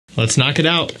Let's knock it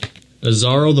out.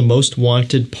 Azzaro, the Most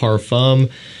Wanted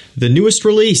Parfum, the newest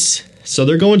release. So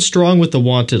they're going strong with the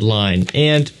Wanted line.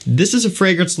 And this is a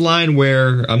fragrance line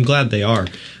where I'm glad they are.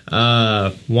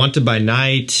 Wanted by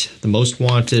Night, the Most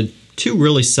Wanted, two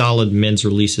really solid men's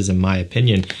releases in my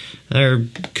opinion. There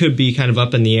could be kind of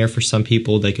up in the air for some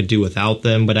people. They could do without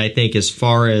them. But I think as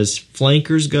far as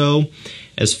flankers go,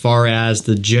 as far as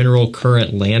the general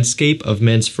current landscape of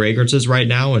men's fragrances right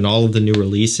now and all of the new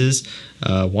releases,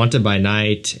 Wanted by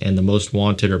Night and the Most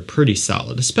Wanted are pretty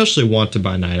solid, especially Wanted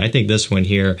by Night. I think this one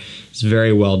here is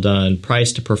very well done.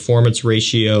 Price to performance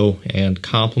ratio and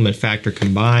compliment factor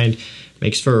combined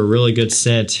makes for a really good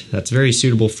scent that's very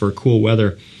suitable for cool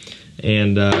weather.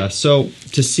 And so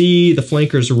to see the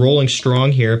flankers rolling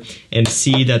strong here and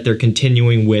see that they're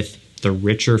continuing with the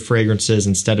richer fragrances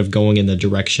instead of going in the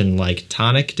direction like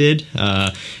Tonic did,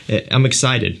 I'm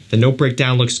excited. The note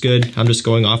breakdown looks good. I'm just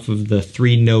going off of the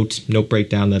 3-note note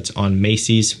breakdown that's on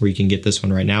Macy's, where you can get this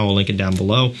one right now. I'll link it down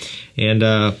below. And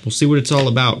we'll see what it's all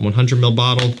about. 100 ml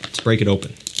bottle. Let's break it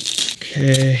open.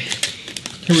 Okay,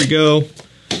 here we go.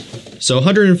 So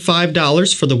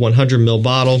 $105 for the 100 ml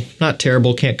bottle. Not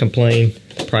terrible, can't complain.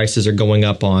 Prices are going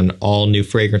up on all new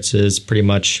fragrances pretty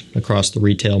much across the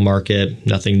retail market.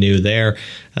 Nothing new there.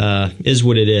 Is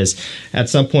what it is. At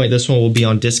some point, this one will be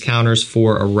on discounters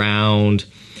for around,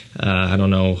 I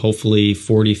don't know, hopefully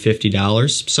 $40,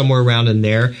 $50, somewhere around in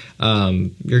there.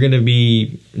 You're going to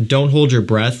be, don't hold your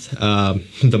breath.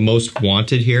 The Most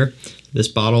Wanted here. This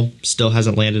bottle still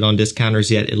hasn't landed on discounters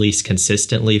yet, at least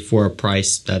consistently for a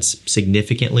price that's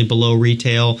significantly below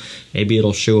retail. Maybe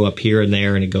it'll show up here and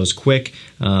there and it goes quick.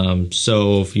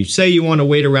 So if you say you want to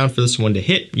wait around for this one to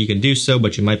hit, you can do so,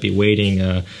 but you might be waiting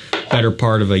a better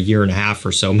part of a year and a half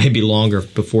or so, maybe longer,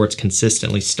 before it's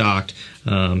consistently stocked.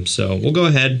 So we'll go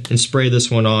ahead and spray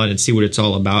this one on and see what it's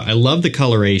all about. I love the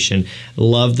coloration. I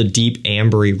love the deep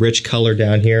ambery rich color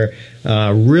down here.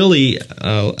 Really,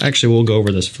 actually we'll go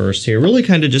over this first here. Really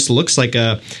kind of just looks like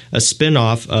a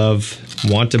spin-off of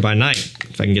Wanted by Night,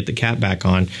 if I can get the cap back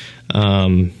on.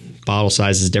 Bottle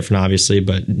size is different obviously,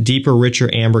 but deeper, richer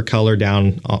amber color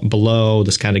down below,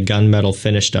 this kind of gunmetal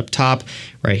finished up top.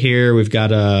 Right here we've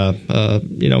got a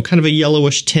you know, kind of a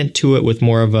yellowish tint to it with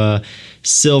more of a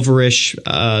silverish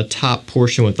top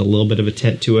portion with a little bit of a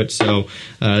tint to it. So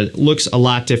it looks a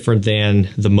lot different than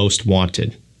the Most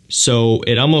Wanted. So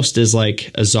it almost is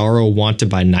like Azzaro Wanted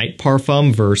by Night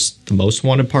Parfum versus the Most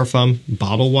Wanted Parfum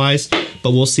bottle-wise,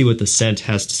 but we'll see what the scent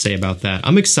has to say about that.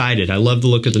 I'm excited. I love the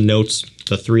look of the notes,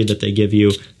 the 3 that they give you.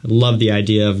 I love the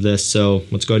idea of this, so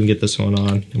let's go ahead and get this one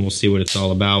on, and we'll see what it's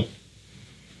all about.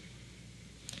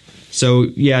 So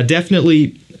yeah,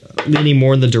 definitely leaning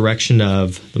more in the direction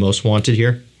of the Most Wanted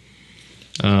here.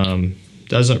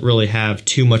 Doesn't really have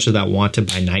too much of that Wanted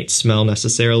by Night smell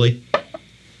necessarily.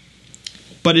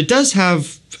 But it does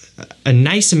have a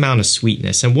nice amount of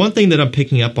sweetness. And one thing that I'm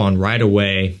picking up on right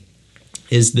away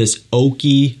is this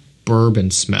oaky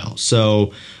bourbon smell.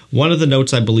 So one of the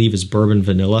notes I believe is bourbon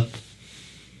vanilla.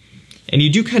 And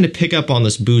you do kind of pick up on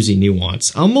this boozy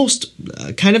nuance. Almost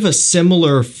kind of a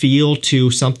similar feel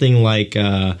to something like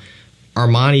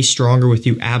Armani Stronger With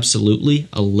You, absolutely,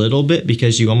 a little bit,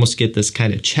 because you almost get this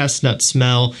kind of chestnut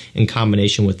smell in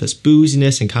combination with this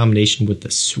booziness, in combination with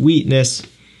the sweetness.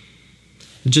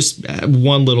 Just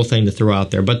one little thing to throw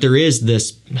out there, but there is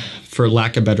this, for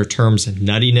lack of better terms,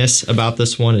 nuttiness about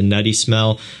this one, a nutty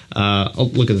smell. I'll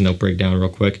look at the note breakdown real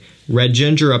quick. Red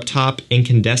ginger up top,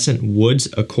 incandescent woods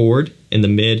accord in the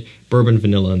mid, bourbon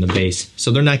vanilla in the base. So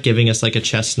they're not giving us like a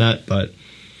chestnut, but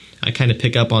I kind of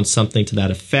pick up on something to that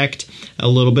effect. A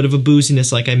little bit of a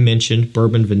booziness, like I mentioned,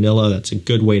 bourbon vanilla, that's a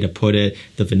good way to put it.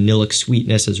 The vanillic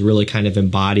sweetness is really kind of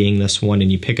embodying this one,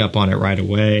 and you pick up on it right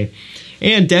away.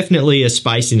 And definitely a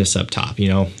spiciness up top, you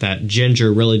know, that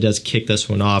ginger really does kick this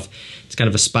one off. It's kind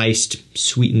of a spiced,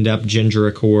 sweetened up ginger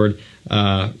accord.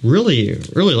 Really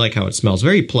like how it smells.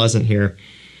 Very pleasant here.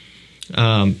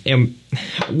 And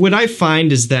what I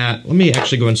find is that, let me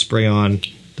actually go and spray on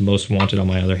the Most Wanted on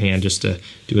my other hand just to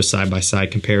do a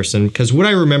side-by-side comparison. Because what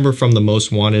I remember from the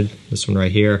Most Wanted, this one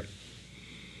right here,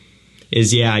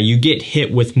 is yeah, you get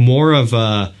hit with more of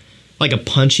a, like a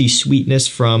punchy sweetness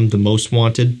from the Most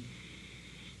Wanted.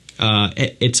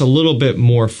 It's a little bit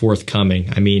more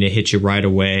forthcoming. I mean, it hits you right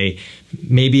away.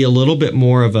 Maybe a little bit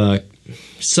more of a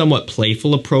somewhat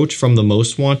playful approach from the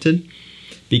Most Wanted,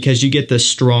 because you get this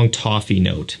strong toffee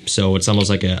note. So it's almost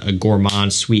like a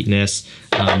gourmand sweetness,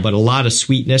 but a lot of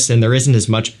sweetness, and there isn't as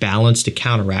much balance to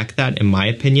counteract that, in my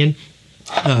opinion.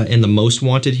 in the most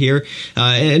wanted here.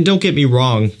 And don't get me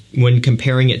wrong, when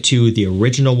comparing it to the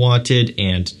original wanted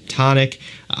and tonic,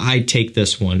 I'd take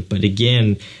this one. But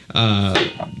again,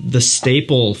 the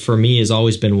staple for me has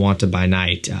always been Wanted by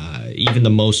Night. Even the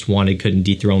most wanted couldn't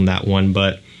dethrone that one.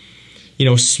 But, you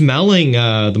know, smelling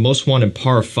the most wanted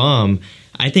Parfum,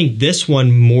 I think this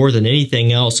one more than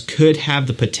anything else could have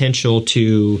the potential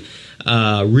to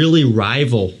really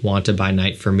rival Wanted by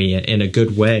Night for me in a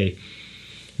good way.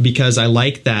 Because I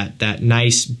like that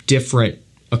nice different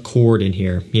accord in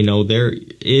here. You know, there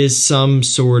is some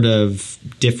sort of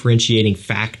differentiating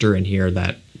factor in here,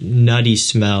 that nutty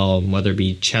smell, whether it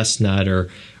be chestnut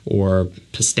or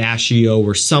pistachio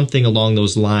or something along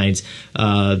those lines.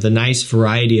 The nice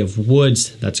variety of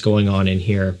woods that's going on in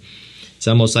here. It's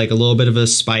almost like a little bit of a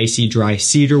spicy dry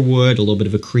cedar wood, a little bit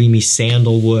of a creamy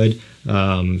sandalwood,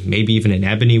 maybe even an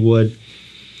ebony wood.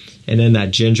 And then that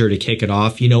ginger to kick it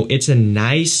off. You know, it's a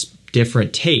nice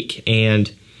different take.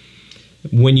 And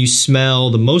when you smell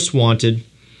the most wanted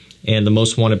and the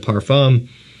most wanted Parfum,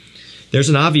 there's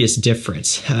an obvious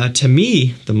difference. To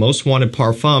me, the most wanted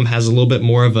Parfum has a little bit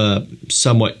more of a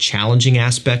somewhat challenging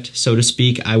aspect, so to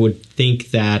speak. I would think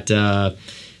that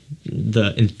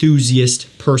the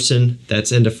enthusiast person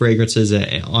that's into fragrances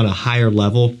on a higher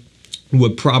level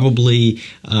would probably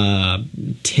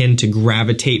tend to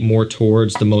gravitate more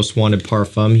towards the most wanted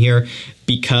Parfum here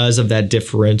because of that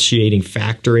differentiating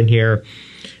factor in here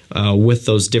with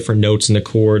those different notes and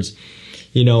accords.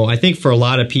 You know, I think for a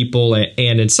lot of people,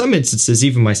 and in some instances,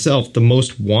 even myself, the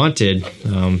most wanted,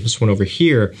 this one over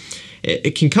here,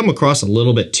 it can come across a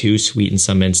little bit too sweet in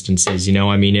some instances. You know,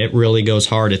 I mean, it really goes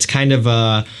hard. It's kind of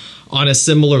on a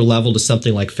similar level to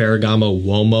something like Ferragamo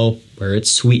Uomo, where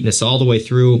it's sweetness all the way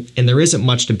through, and there isn't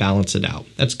much to balance it out.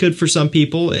 That's good for some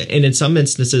people, and in some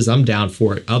instances, I'm down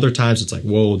for it. Other times, it's like,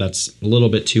 whoa, that's a little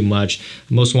bit too much.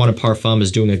 Most Wanted Parfum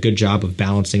is doing a good job of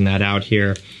balancing that out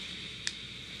here.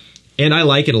 And I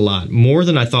like it a lot, more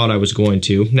than I thought I was going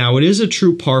to. Now, it is a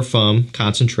true Parfum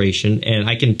concentration, and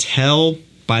I can tell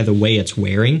by the way it's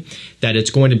wearing that it's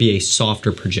going to be a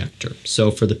softer projector.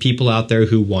 So for the people out there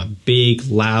who want big,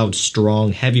 loud,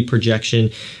 strong, heavy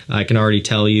projection, I can already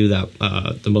tell you that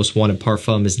the most wanted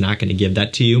Parfum is not going to give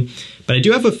that to you. But I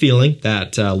do have a feeling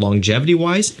that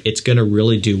longevity-wise, it's going to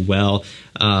really do well.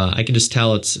 I can just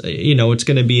tell it's, you know, it's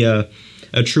going to be a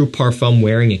true Parfum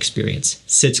wearing experience.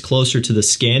 Sits closer to the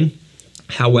skin.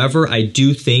 However, I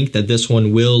do think that this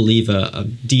one will leave a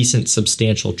decent,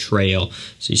 substantial trail.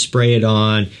 So you spray it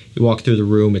on, you walk through the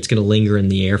room, it's going to linger in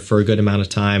the air for a good amount of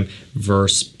time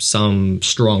versus some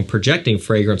strong projecting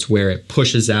fragrance where it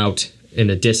pushes out in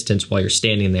a distance while you're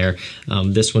standing there.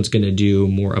 This one's going to do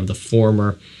more of the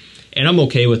former. And I'm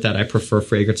okay with that. I prefer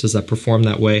fragrances that perform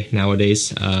that way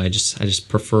nowadays. I just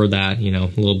prefer that, you know,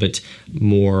 a little bit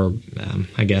more,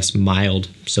 I guess, mild,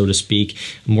 so to speak,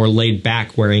 more laid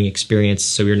back wearing experience.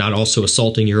 So you're not also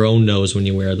assaulting your own nose when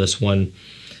you wear this one.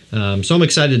 So I'm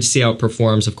excited to see how it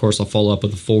performs. Of course, I'll follow up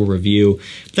with a full review.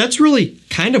 That's really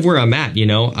kind of where I'm at, you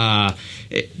know.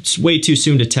 It's way too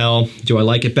soon to tell. Do I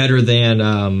like it better than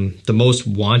the most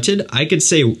wanted? I could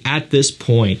say at this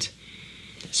point,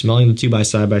 smelling the two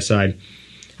side by side,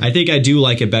 I think I do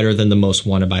like it better than the most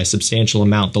wanted by a substantial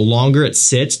amount. The longer it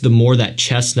sits, the more that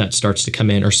chestnut starts to come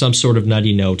in, or some sort of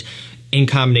nutty note, in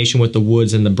combination with the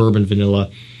woods and the bourbon vanilla.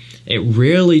 It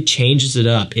really changes it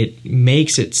up. It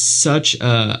makes it such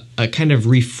a kind of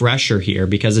refresher here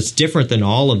because it's different than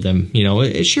all of them. You know,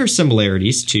 it shares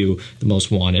similarities to the most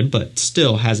wanted, but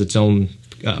still has its own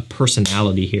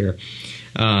personality here.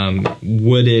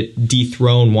 Would it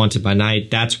dethrone Wanted by Night?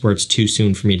 That's where it's too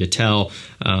soon for me to tell.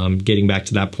 Getting back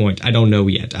to that point, I don't know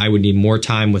yet. I would need more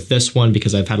time with this one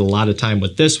because I've had a lot of time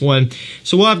with this one.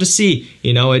 So we'll have to see.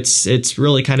 You know, it's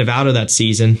really kind of out of that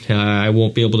season. I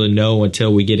won't be able to know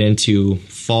until we get into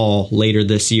fall later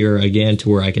this year again, to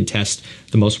where I can test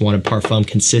the most wanted Parfum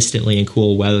consistently in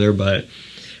cool weather. But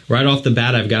right off the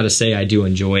bat, I've got to say I do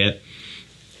enjoy it.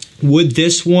 Would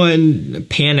this one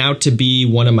pan out to be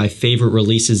one of my favorite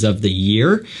releases of the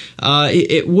year?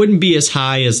 It wouldn't be as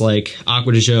high as like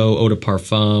Acqua di Gio Eau de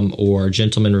Parfum or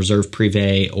Gentleman Reserve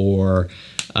Privé or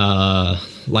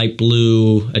Light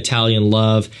Blue Italian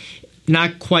Love.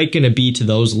 Not quite going to be to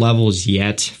those levels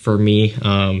yet for me.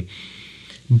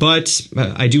 But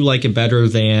I do like it better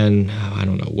than, I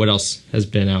don't know, what else has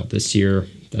been out this year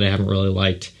that I haven't really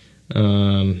liked.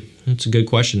 That's a good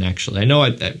question, actually. I know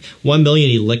 1 Million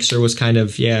Elixir was kind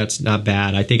of, yeah, it's not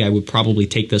bad. I think I would probably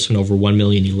take this one over 1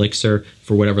 Million Elixir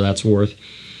for whatever that's worth.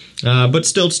 But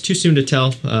still, it's too soon to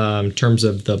tell in terms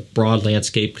of the broad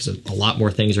landscape because a lot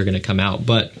more things are going to come out.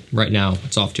 But right now,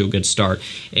 it's off to a good start.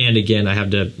 And again, I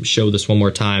have to show this one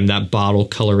more time. That bottle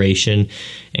coloration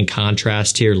and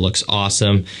contrast here looks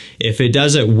awesome. If it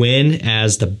doesn't win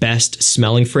as the best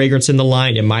smelling fragrance in the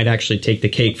line, it might actually take the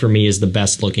cake for me as the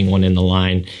best looking one in the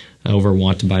line over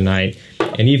Wanted by Night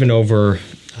and even over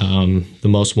the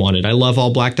Most Wanted. I love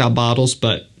all blacked out bottles,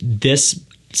 but this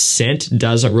scent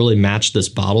doesn't really match this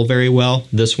bottle very well.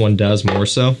 This one does more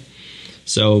so.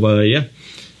 So yeah,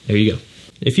 there you go.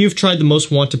 If you've tried the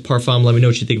Most Wanted Parfum, let me know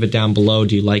what you think of it down below.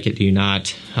 Do you like it? Do you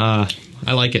not? I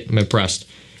like it. I'm impressed.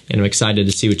 And I'm excited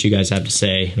to see what you guys have to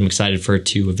say. I'm excited for it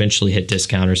to eventually hit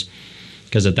discounters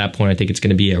because at that point I think it's going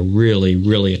to be a really,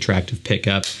 really attractive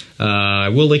pickup. I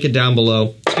will link it down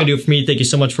below. That's going to do it for me. Thank you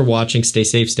so much for watching. Stay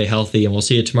safe, stay healthy, and we'll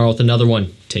see you tomorrow with another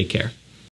one. Take care.